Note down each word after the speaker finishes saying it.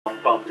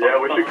Yeah,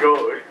 we should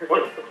go.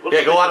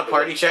 Yeah, go on a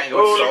party chat and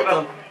go insult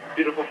them.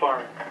 Beautiful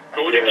farm.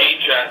 Go into game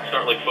chat and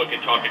start like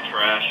fucking talking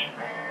trash.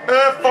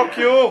 Fuck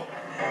you!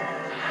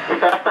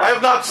 I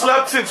have not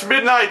slept since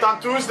midnight on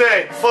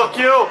Tuesday. Fuck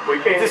you! We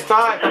can't. This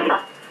time.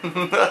 We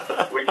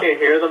can't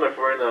hear them if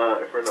we're in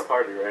a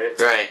party, right?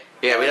 Right.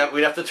 Yeah,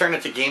 we'd have to turn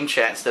it to game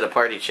chat instead of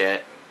party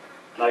chat.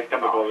 Like,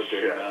 come over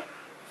to that.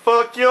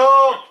 Fuck you!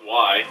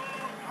 Why?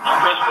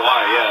 Press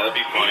Y, yeah, that'd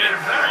be funny.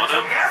 You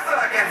wanna?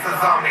 Against the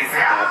zombies,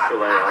 yeah. That's the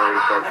way I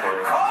already start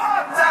playing.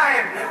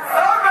 Time!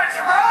 So much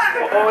fun!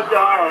 Oh,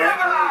 darn.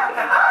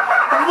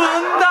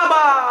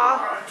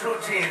 Wunderbar!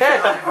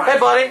 Hey,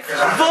 buddy.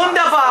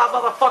 Wunderbar,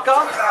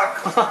 motherfucker!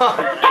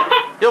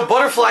 Yo,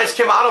 butterflies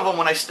came out of them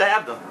when I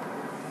stabbed them.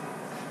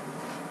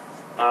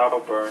 I'll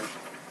burn.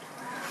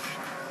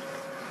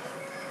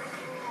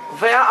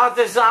 Where are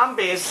the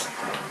zombies?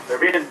 They're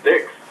being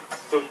dicks.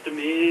 Close to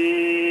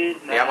me.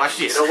 Yeah, watch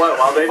this. You know what?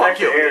 While they Fuck next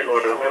to you.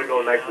 Aireaidlord, I'm gonna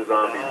go next to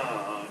zombies.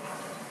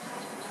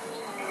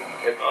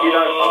 It's,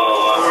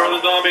 where are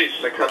the zombies?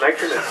 The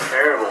connection is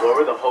terrible.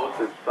 Whoever the host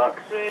is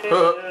sucks. I hate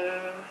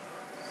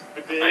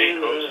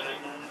hosts.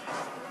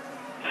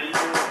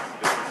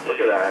 Look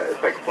at that.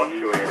 It's like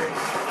fluctuating.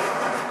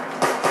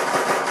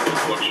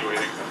 It's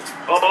fluctuating.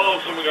 Oh,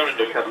 someone got a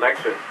The dude.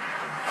 connection.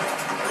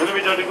 You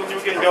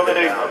can go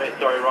ahead. I mean,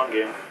 sorry, wrong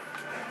game.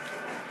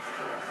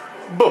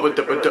 Oh, Oh,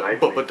 that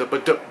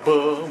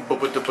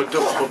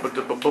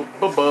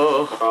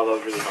was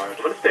really hard.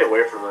 I'm gonna stay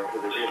away from them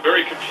because It's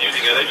very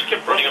confusing. They just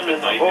kept running up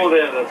at night. Oh,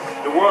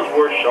 the world's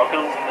worst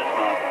shotgun in this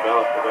map.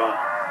 Well, I forgot.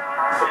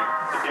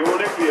 The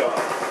Olympia.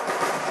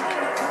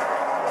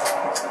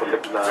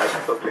 nah, it's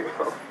something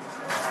else.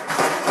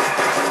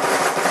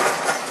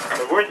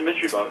 So where's the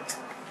mystery box?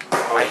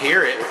 I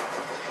hear it.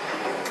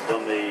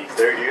 On the.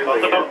 They're using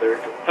it.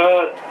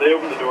 They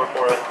opened the door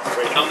for us.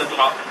 It's on the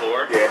top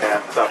floor.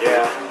 Yeah, stop.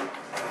 Yeah.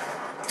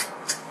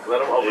 Let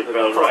them open the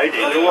door. Right.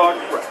 They walk.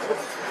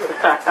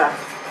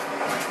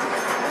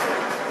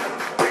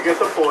 We get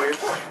the point.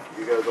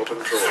 You guys open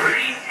the door.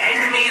 3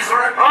 enemies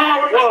were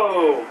Oh,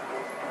 whoa!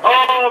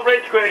 Oh,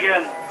 rage quit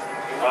again. No,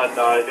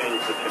 I think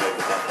it's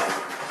disconnected that time.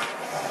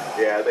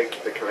 Yeah, I think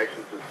the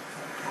connections is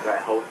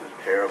that host is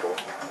terrible.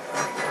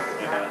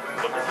 Yeah.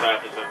 Look at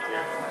that is up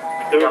here.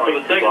 So Got for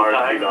like the second 2 bars,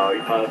 time, 2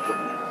 dogs.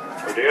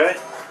 or do I?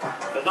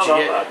 That's not Did you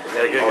that get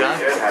bad. a good gun?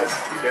 You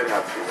did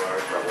have 2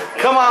 bars. Probably.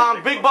 Come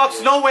on, big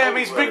bucks, no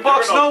whammies, big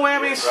bucks, no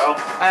whammies. Bro.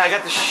 I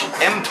got the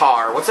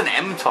MTAR. What's an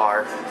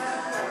MTAR?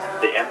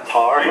 The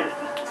M-Tar.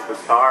 The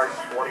SAR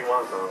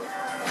 21 though.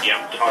 Yeah,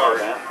 I'm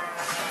tired.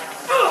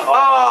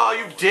 Oh,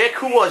 you dick!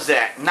 Who was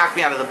that? Knocked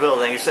me out of the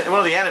building. One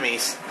of the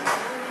enemies.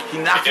 He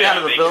knocked me out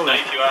of the They building.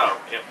 can knife you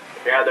out. Yep.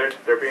 Yeah, they're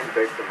being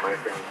baked in my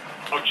thing.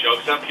 Oh,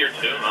 Jug's up here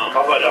too. Oh.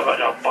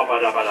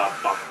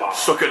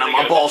 Sucking on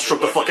my balls, stroke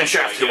the fucking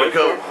shaft. Here we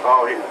go.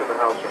 Oh, he's in the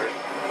house, right?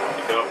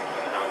 Go.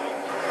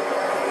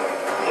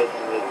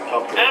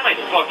 Out of my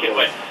fucking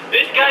way.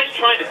 This guy's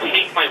trying to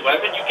take my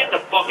weapon. You get the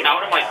fuck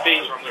out of my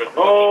face or I'm gonna fucking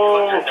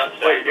cut your nuts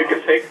out. Wait, you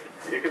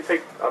can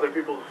take other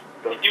people's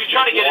stuff. He was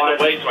trying to get in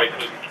the way so I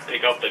couldn't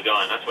pick up the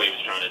gun. That's what he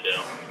was trying to do.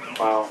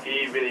 Wow,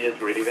 he really is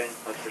grieving,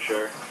 that's for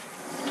sure.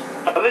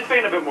 At least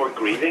being a bit more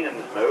grieving in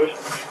this mode.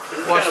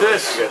 Watch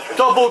this.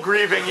 Double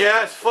grieving,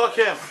 yes. Fuck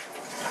him.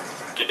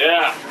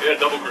 Yeah,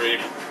 double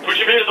grief. Push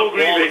him into the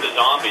wall with the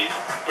zombies.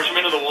 Push him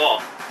into the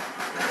wall.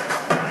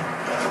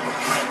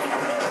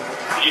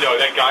 You know,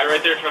 that guy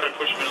right there trying to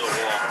push him into the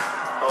wall.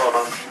 Oh,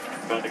 I'm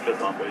trying to kill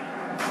zombies.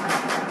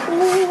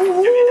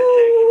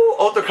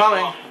 Oh, they're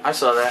coming. I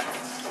saw that.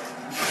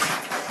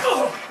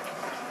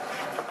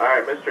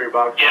 Alright, mystery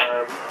box Yeah,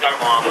 time. got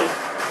him off.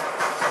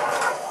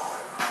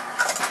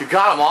 You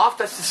got him off?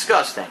 That's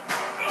disgusting.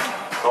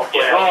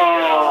 Hopefully Yeah.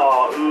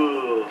 Oh,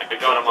 ooh. I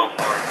got him off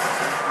hard.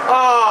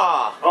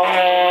 Ah.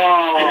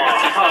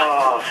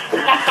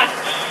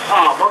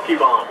 Oh, monkey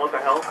bomb, what the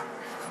hell?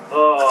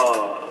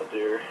 Oh,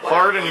 dear.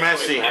 Hard and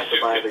messy. Have to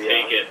buy the,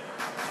 take it.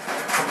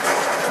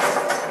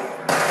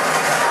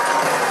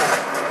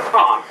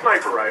 Oh,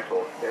 sniper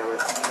rifle, damn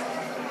it.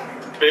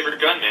 Favorite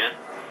gun, man.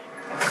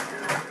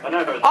 I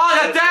know. Oh,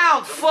 I got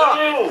down! Fuck!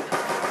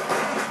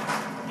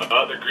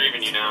 Oh, they're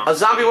grieving you now. A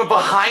zombie went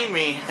behind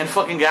me and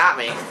fucking got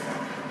me.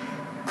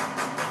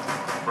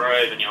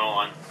 Right, then you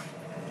on.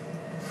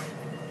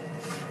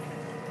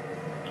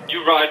 You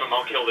revive him,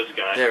 I'll kill this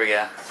guy. There we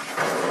go.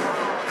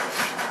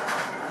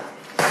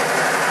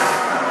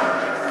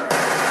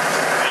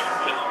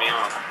 Pisses me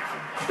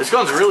off. This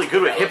gun's really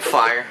good with hip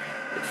fire.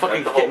 It's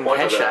fucking That's the getting whole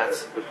point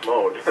headshots. of this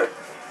mode. They're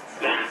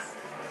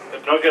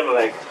not gonna,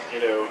 like, you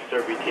know,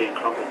 serve tea and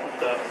crumpets and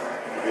stuff.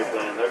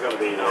 They're gonna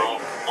be, No,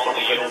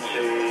 only you. into...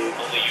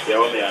 Only you Yeah, can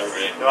only do I that, would.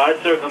 right? No, I'd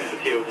serve them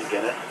potatoes and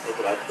Guinness. That's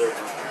what I'd serve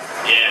them.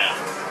 Yeah.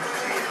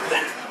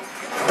 This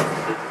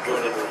is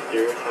going into the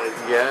stereotype.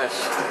 Yes.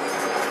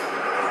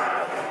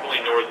 Only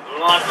North.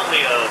 Well, it's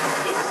only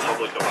the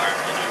Republic of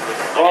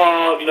Ireland.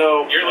 Oh,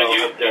 no. You're like,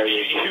 how dare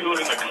you. you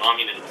live in the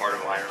communist part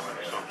of Ireland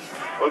or something.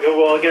 Okay,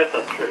 well, I guess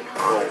that's true.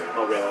 Well,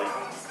 not really.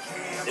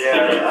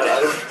 Yeah,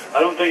 I don't... I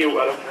don't think you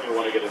want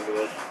to get into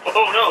this.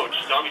 Oh no,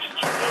 zombie just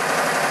jumped up.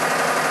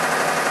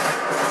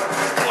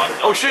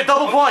 Oh shit,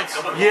 double points!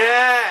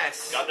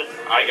 Yes! Got this.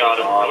 I got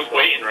him. I was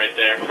waiting right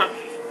there.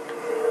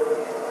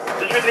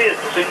 This should be a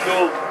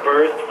single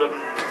burst from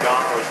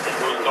gun or a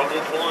single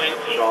Double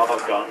points. shot of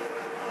gun.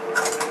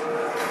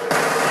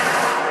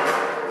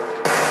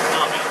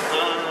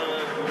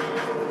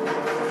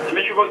 Is the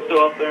mystery box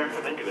still up there?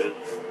 I think it is.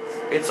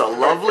 It's a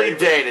lovely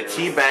day to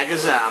teabag a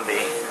zombie.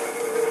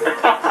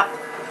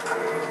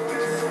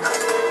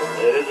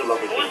 It is a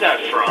lovely What was that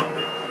from?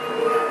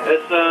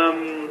 It's,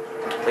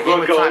 The game of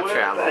we're time going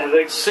travel.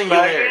 back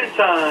Singularity. in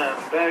time,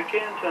 back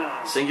in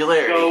time.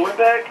 Singularity. Going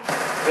back in,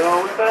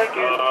 going back.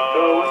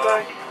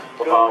 Whoa.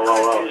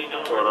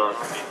 What's going on? No.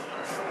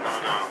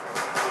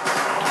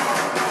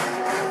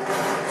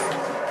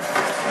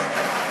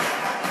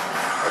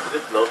 I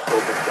just no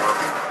scope and jump.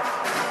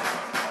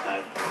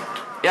 Nice.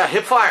 Yeah,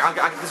 hipfire.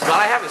 This gun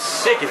I have is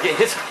sick. It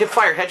hits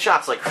hipfire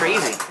headshots like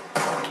crazy.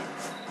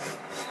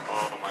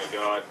 Oh my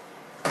god.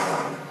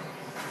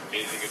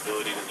 Amazing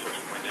ability to switch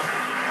my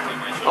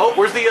nipples. Oh,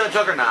 where's the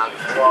Juggernog?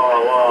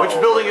 Whoa. Which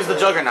building is the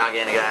Juggernog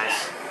in,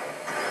 guys?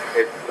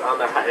 It's on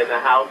in the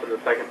house on the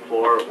second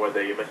floor where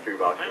the mystery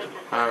box is.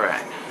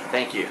 Alright,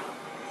 thank you.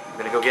 I'm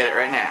gonna go get it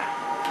right now.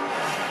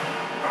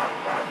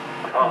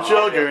 Oh,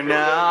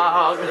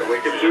 Juggernog! We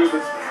can do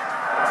this.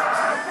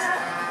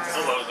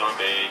 Hello,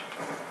 zombie.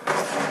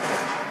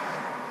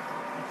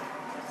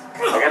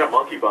 I got a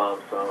monkey bomb,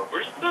 so.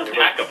 Where's the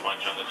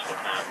pack-a-punch on this one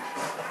map?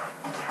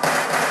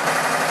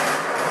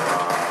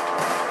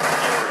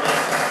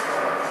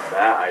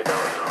 That I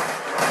don't know.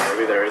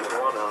 Maybe there isn't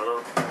one, I don't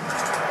know.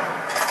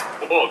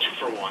 Oh, 2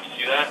 for 1.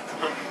 See that?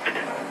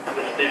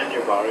 Understand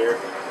your barrier.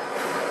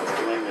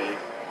 Doing me.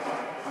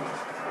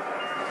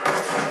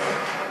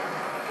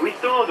 We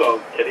still go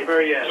teddy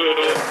bear yet.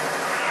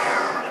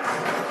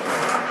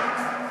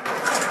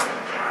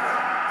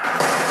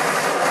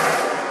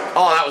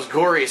 Oh, that was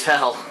gory as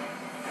hell.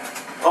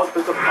 Oh,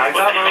 there's a What the heck?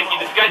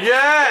 This guy's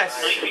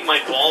Yes! knifing my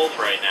balls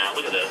right now.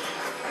 Look at this.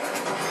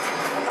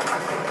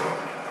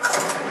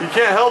 You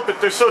can't help it,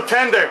 they're so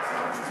tender.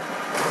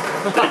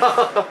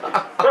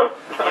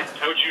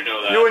 How'd you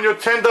know that? You and your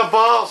tender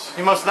balls.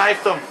 You must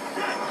knife them.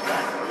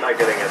 I'm not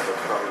getting into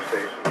this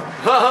conversation.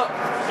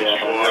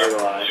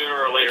 Yeah, Sooner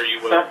or later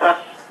you will. I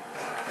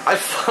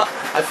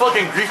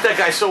fucking griefed that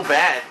guy so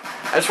bad.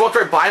 I just walked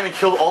right by him and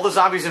killed all the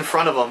zombies in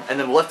front of him, and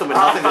then left him with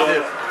nothing to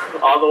do.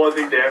 All the ones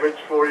he damaged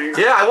for you?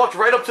 Yeah, I walked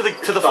right up to the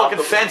fucking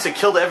fence and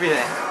killed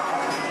everything.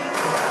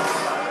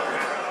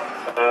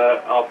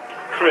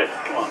 Chris,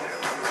 come on.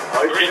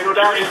 Oh, he's gonna go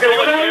down, he's gonna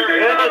go down, he's gonna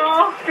go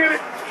down. Get it.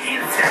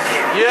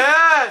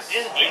 Yes!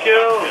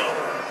 Kill.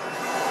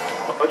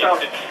 Watch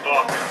out.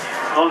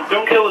 Oh,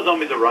 don't kill the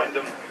zombies around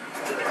them.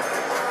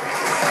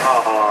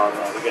 Oh,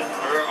 no, again.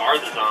 Where are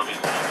the zombies?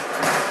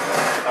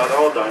 Oh, they're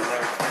all down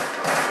there.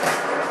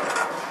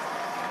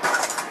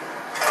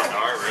 Oh,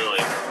 are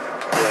really?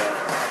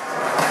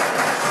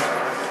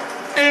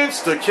 Yeah.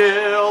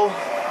 Insta-kill!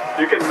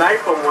 You can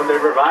knife them when they're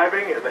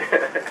reviving and they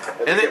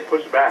get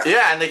pushed back.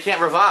 Yeah, and they can't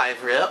revive,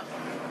 yep.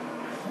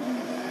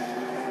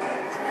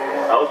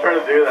 I was trying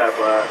to do that,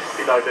 but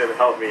T-Dog didn't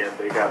help me and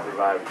they got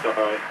revived.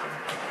 Sorry.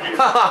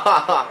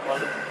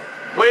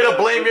 Way to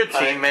blame your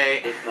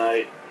teammate. This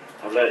night.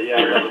 I let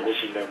the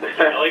wishing them. I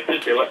like to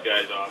piss these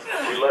guys off.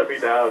 You let me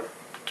down.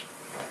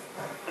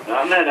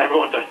 I'm letting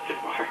everyone die too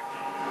far.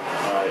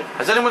 Alright.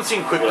 Has anyone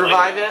seen Quick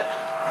Revive yet?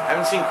 I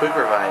haven't seen Quick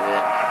Revive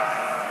yet.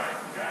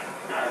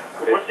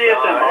 What's the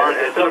SMR?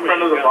 It's in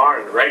front of the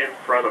barn, right in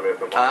front of it.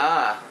 The barn.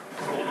 Ah.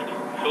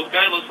 This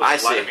guy looks I like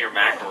see. Vladimir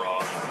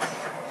Makarov.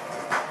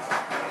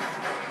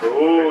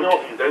 Ooh,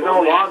 there's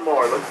no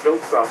lawnmower. Let's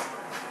build stuff.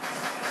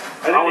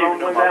 I didn't even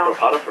know Marco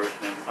had a first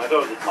name. I thought it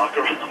was just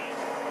Makarov.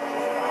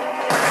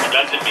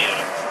 That's in me.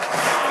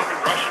 Fucking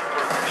Russian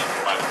person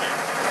named Vladimir.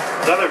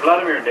 It's either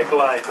Vladimir or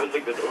Nikolai. It was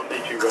like the only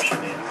 2 Russian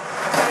names.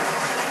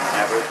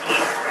 Ever.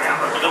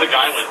 Another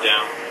guy went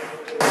down.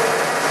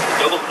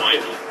 Double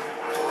points.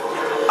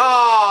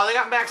 Oh, they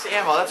got max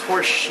ammo. That's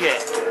horse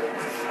shit.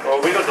 Oh,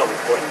 we got double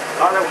points.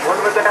 Oh, there's one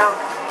of them down.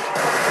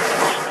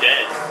 He's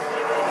dead.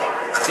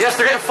 Yes,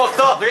 they're getting fucked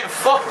up. They're getting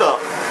fucked up.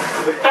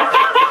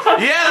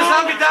 Yeah, the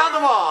zombie downed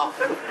them all.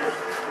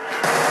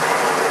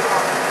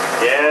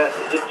 Yeah,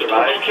 just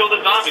survive. Don't kill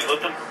the zombies.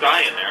 Let them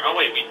die in there. Oh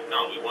wait, we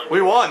won.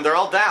 We won. They're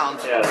all downed.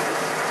 Yeah. Back.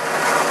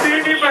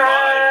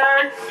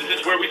 This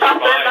is where we They're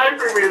survive.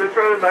 knifing me. They're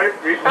trying to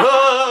knife me.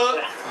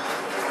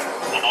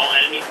 All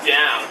enemies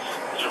down.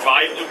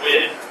 Survive to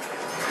win.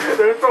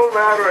 They're so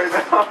mad right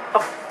now.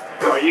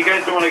 Alright, you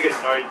guys don't want to get.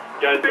 Alright,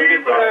 guys, don't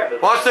get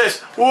started. Watch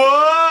this. Whoa!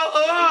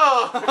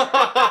 Oh!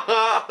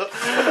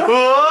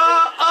 Whoa!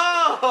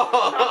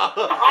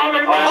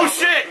 Oh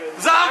shit!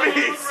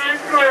 Zombies!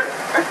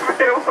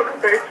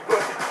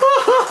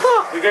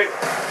 Okay,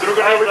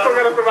 We're still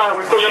gonna survive.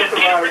 We're still gonna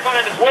survive.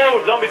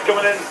 Whoa, zombies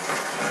coming in.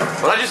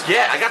 What'd I just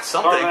get? I got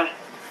something. Alright.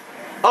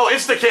 Oh,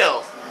 insta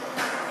kill.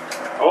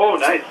 Oh,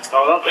 nice.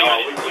 Oh, that's We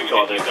we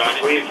got it.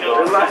 We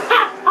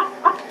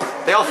got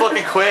it. They all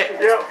fucking quit.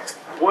 Yep.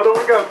 One of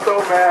them got so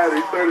mad, he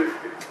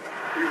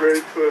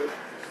raised foot.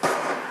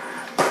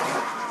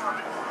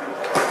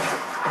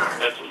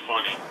 That's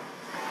funny.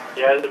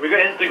 Yeah, we got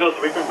instigals,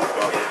 so we can just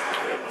go this.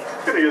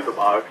 I'm gonna use the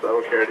box, I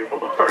don't care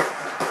anymore.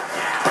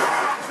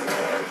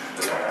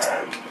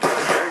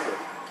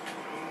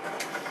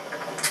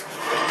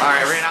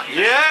 Alright, right now.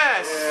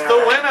 Yes! The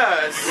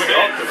winners!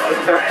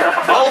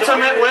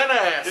 Ultimate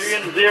winners!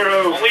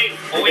 3-0.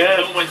 Only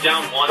Bill went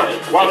down one.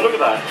 Wow, look at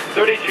that.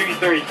 32,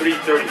 33,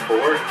 34.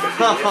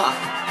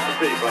 That's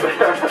pretty funny.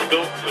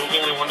 Bill's the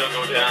only one to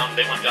go down.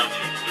 They went down 2,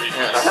 3.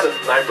 Yes. I had a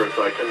sniper,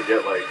 so I couldn't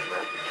get like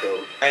massive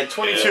kills. And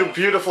 22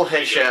 beautiful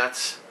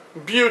headshots.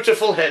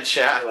 Beautiful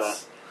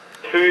headshots.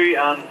 2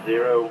 and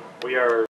 0. We are